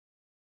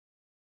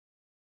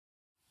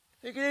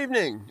Hey, good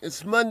evening.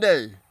 It's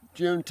Monday,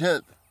 June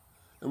 10th,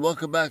 and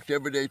welcome back to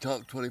Everyday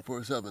Talk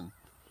 24/7.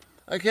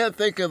 I can't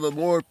think of a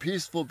more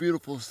peaceful,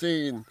 beautiful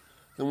scene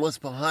than what's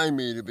behind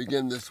me to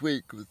begin this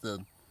week with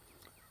the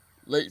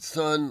late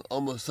sun,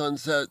 almost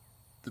sunset,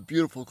 the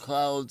beautiful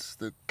clouds,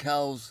 the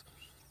cows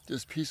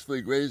just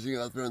peacefully grazing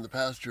out there in the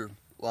pasture.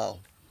 Wow.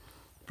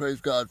 Praise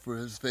God for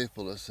His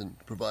faithfulness in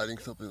providing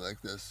something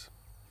like this.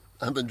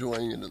 I'm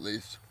enjoying it at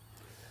least.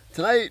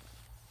 Tonight,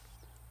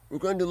 we're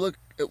going to look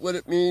at what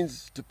it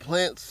means to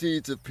plant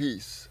seeds of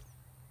peace.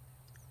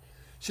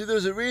 See,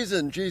 there's a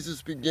reason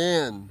Jesus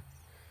began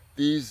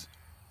these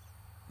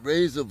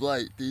rays of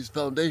light, these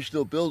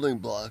foundational building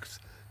blocks,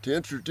 to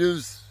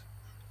introduce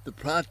the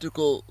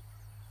practical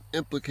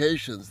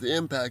implications, the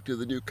impact of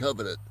the new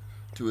covenant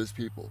to His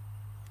people.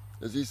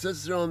 As He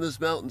sits there on this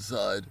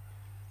mountainside,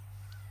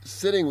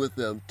 sitting with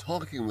them,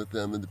 talking with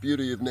them in the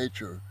beauty of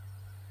nature,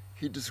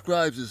 He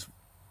describes this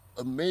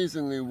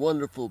amazingly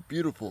wonderful,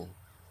 beautiful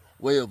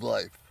way of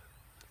life.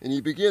 And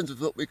He begins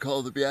with what we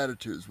call the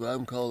Beatitudes, what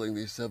I'm calling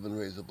these 7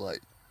 rays of light.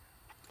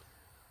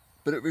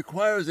 But it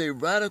requires a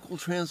radical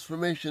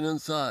transformation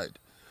inside.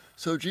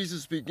 So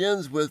Jesus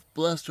begins with,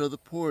 blessed are the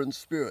poor in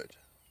spirit.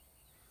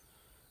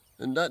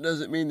 And that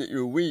doesn't mean that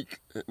you're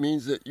weak. It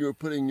means that you're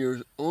putting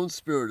your own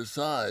spirit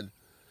aside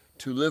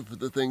to live for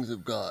the things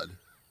of God,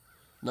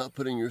 not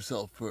putting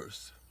yourself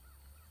first.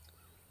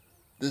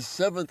 This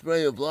 7th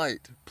ray of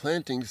light,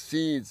 planting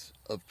seeds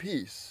of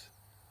peace,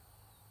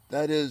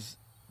 that is,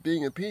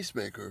 being a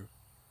peacemaker,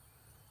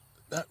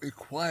 that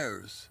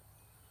requires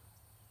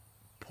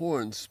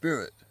poor in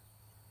spirit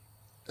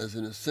as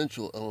an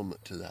essential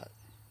element to that.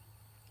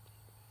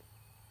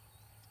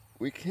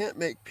 We can't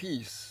make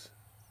peace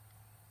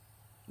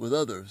with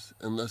others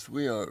unless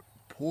we are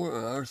poor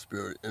in our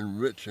spirit and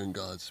rich in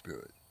God's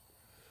spirit.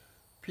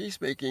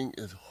 Peacemaking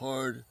is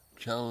hard,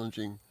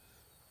 challenging,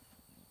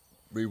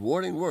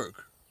 rewarding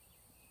work,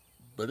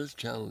 but it's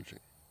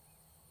challenging.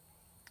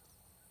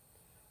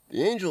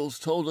 The angels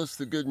told us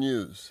the good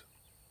news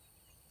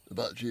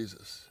about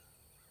Jesus.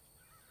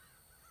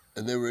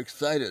 And they were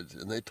excited,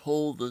 and they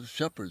told the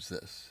shepherds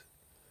this.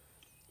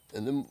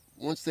 And then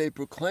once they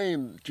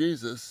proclaimed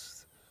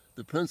Jesus,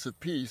 the Prince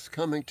of Peace,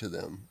 coming to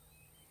them,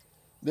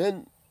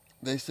 then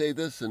they say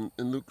this in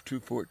Luke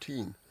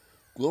 2:14,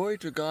 "Glory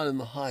to God in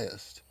the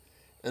highest,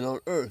 and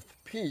on earth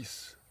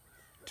peace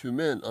to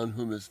men on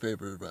whom His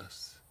favor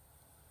rests."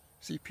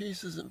 See,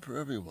 peace isn't for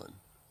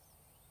everyone,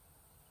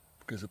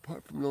 because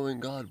apart from knowing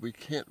God, we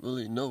can't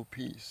really know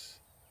peace.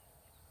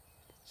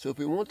 So if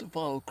we want to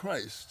follow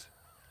Christ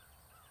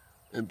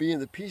and be in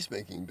the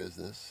peacemaking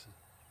business,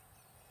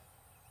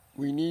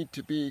 we need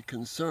to be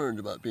concerned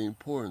about being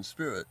poor in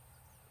spirit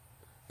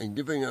and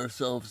giving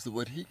ourselves to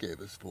what He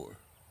gave us for,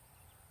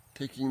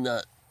 taking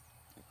that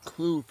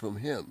clue from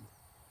Him.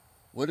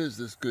 What is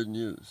this good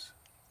news?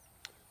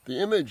 The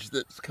image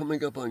that's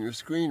coming up on your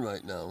screen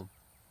right now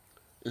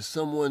is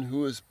someone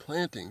who is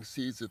planting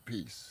seeds of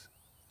peace.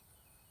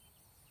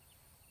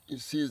 You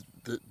see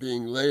it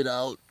being laid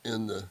out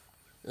in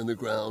the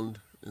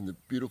ground, and the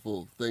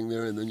beautiful thing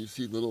there, and then you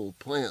see little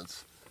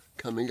plants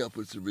coming up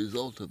as a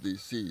result of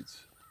these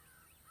seeds.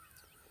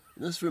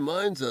 And this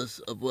reminds us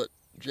of what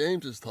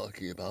James is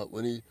talking about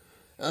when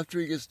after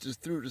he gets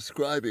just through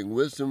describing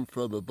wisdom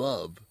from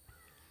above,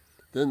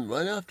 then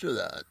right after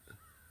that,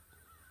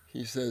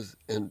 he says,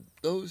 "And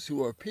those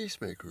who are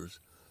peacemakers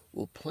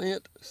will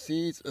plant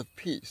seeds of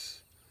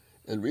peace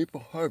and reap a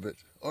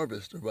harvest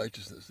of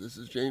righteousness." This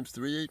is James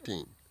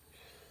 3:18.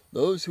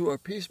 Those who are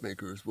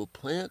peacemakers will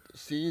plant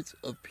seeds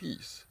of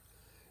peace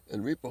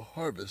and reap a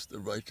harvest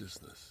of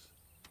righteousness.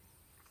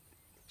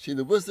 See,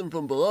 the wisdom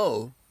from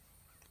below,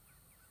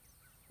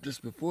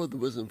 just before the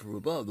wisdom from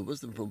above, the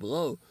wisdom from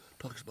below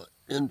talks about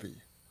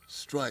envy,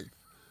 strife,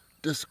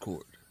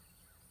 discord,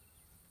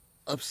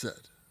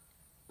 upset,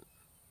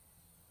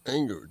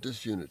 anger,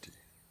 disunity.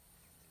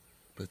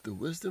 But the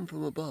wisdom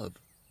from above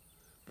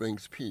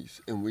brings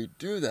peace, and we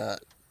do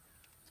that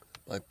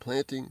by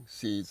planting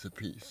seeds of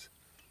peace.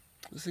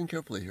 Listen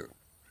carefully here.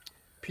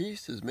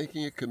 Peace is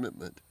making a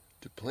commitment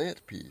to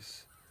plant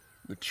peace,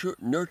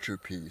 nurture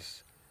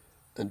peace,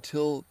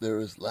 until there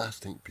is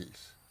lasting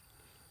peace.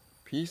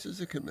 Peace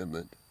is a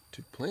commitment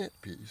to plant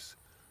peace,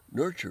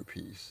 nurture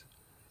peace,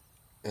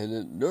 and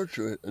then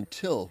nurture it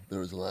until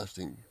there is a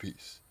lasting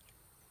peace.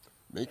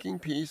 Making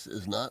peace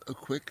is not a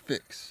quick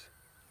fix,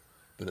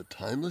 but a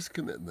timeless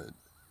commitment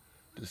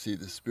to see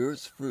the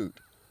Spirit's fruit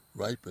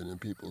ripen in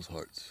people's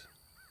hearts.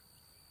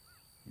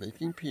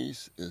 Making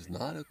peace is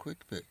not a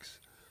quick fix,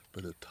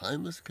 but a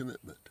timeless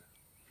commitment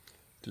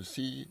to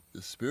see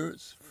the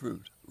Spirit's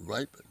fruit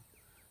ripen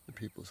in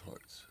people's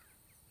hearts.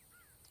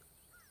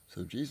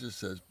 So Jesus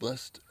says,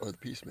 "Blessed are the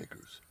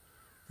peacemakers,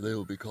 for they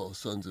will be called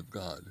sons of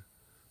God,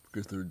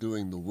 because they're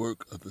doing the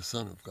work of the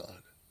Son of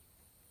God."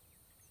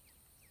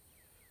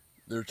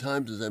 There are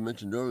times, as I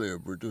mentioned earlier,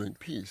 we're doing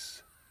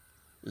peace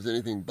is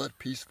anything but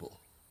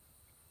peaceful,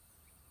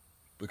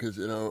 because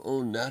in our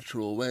own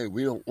natural way,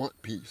 we don't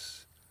want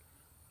peace.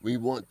 We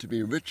want to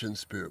be rich in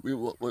spirit. We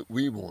want what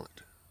we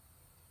want.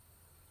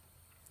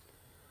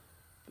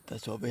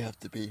 That's why we have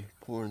to be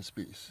poor in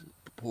peace,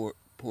 poor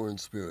in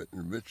spirit,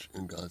 and rich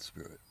in God's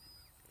Spirit.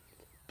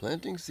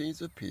 Planting seeds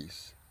of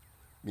peace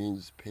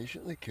means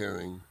patiently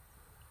caring,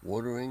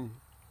 watering,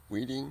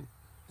 weeding,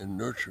 and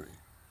nurturing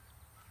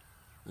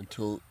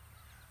until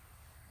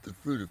the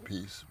fruit of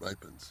peace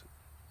ripens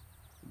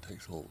and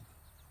takes hold.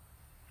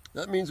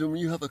 That means when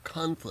you have a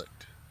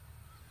conflict,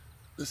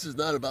 this is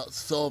not about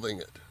solving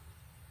it.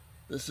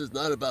 This is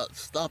not about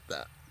stop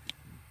that,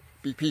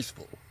 be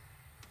peaceful.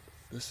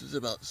 This is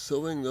about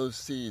sowing those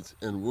seeds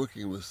and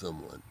working with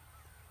someone.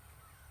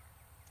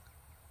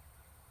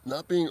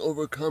 Not being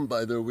overcome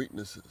by their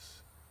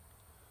weaknesses.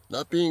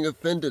 Not being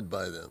offended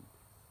by them.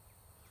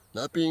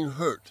 Not being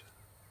hurt.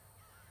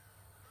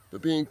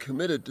 But being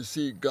committed to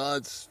see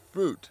God's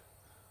fruit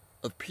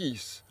of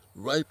peace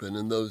ripen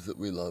in those that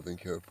we love and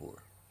care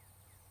for.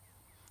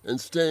 And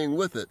staying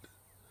with it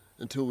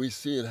until we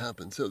see it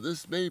happen. So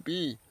this may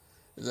be,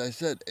 as I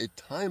said, a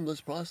timeless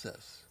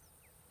process.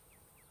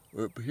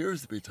 Or it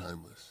appears to be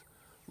timeless,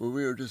 where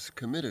we are just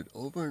committed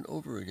over and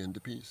over again to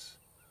peace.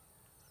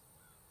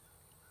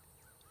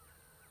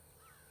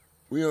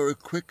 We are a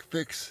quick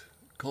fix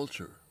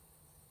culture.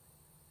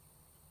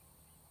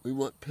 We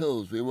want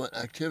pills, we want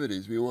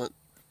activities, we want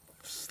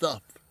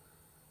stuff,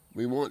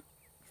 we want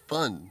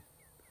fun,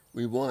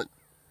 we want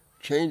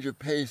change of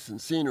pace and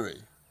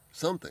scenery,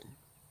 something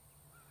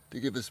to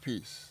give us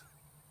peace.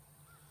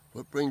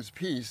 What brings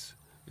peace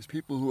is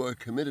people who are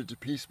committed to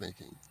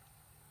peacemaking.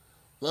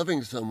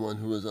 Loving someone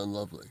who is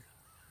unlovely.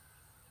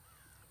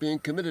 Being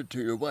committed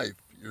to your wife,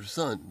 your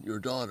son, your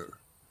daughter,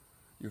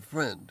 your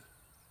friend,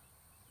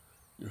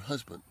 your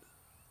husband.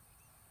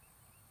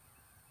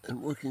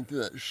 And working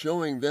through that,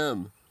 showing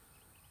them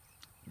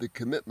the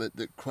commitment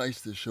that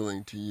Christ is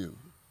showing to you.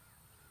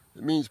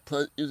 It means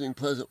using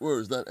pleasant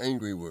words, not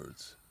angry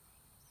words.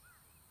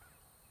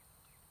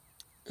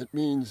 It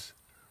means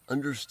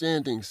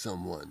understanding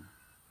someone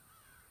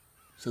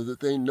so that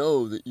they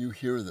know that you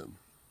hear them.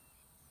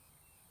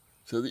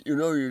 So that you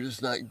know you're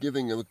just not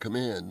giving them a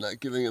command, not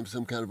giving them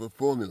some kind of a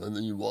formula, and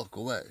then you walk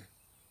away.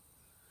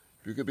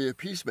 If you're going to be a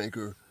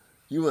peacemaker,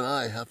 you and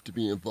I have to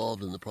be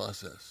involved in the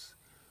process.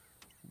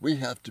 We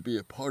have to be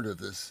a part of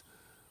this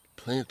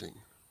planting,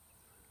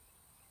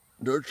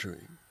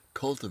 nurturing,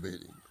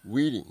 cultivating,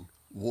 weeding,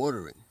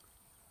 watering,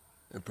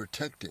 and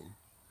protecting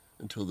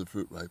until the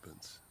fruit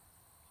ripens.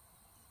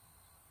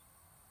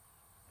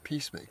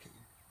 Peacemaking.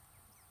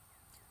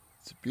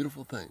 It's a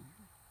beautiful thing.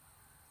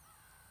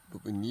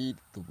 But we need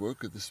the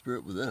work of the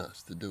Spirit within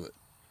us to do it.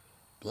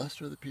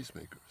 Blessed are the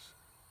peacemakers,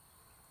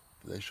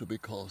 for they shall be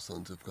called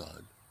sons of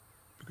God,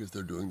 because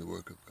they're doing the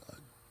work of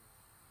God.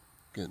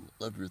 Again,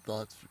 love your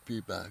thoughts, your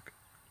feedback.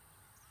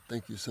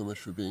 Thank you so much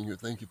for being here.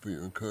 Thank you for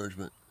your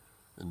encouragement.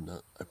 And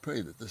I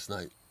pray that this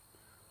night,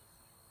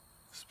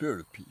 the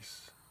Spirit of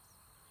peace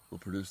will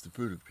produce the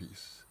fruit of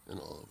peace in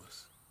all of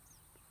us.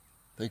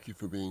 Thank you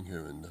for being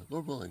here, and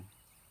Lord willing,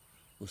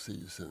 we'll see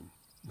you soon.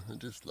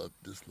 Just love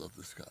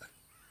the sky.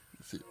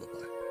 See you.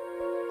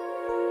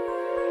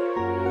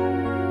 Bye-bye.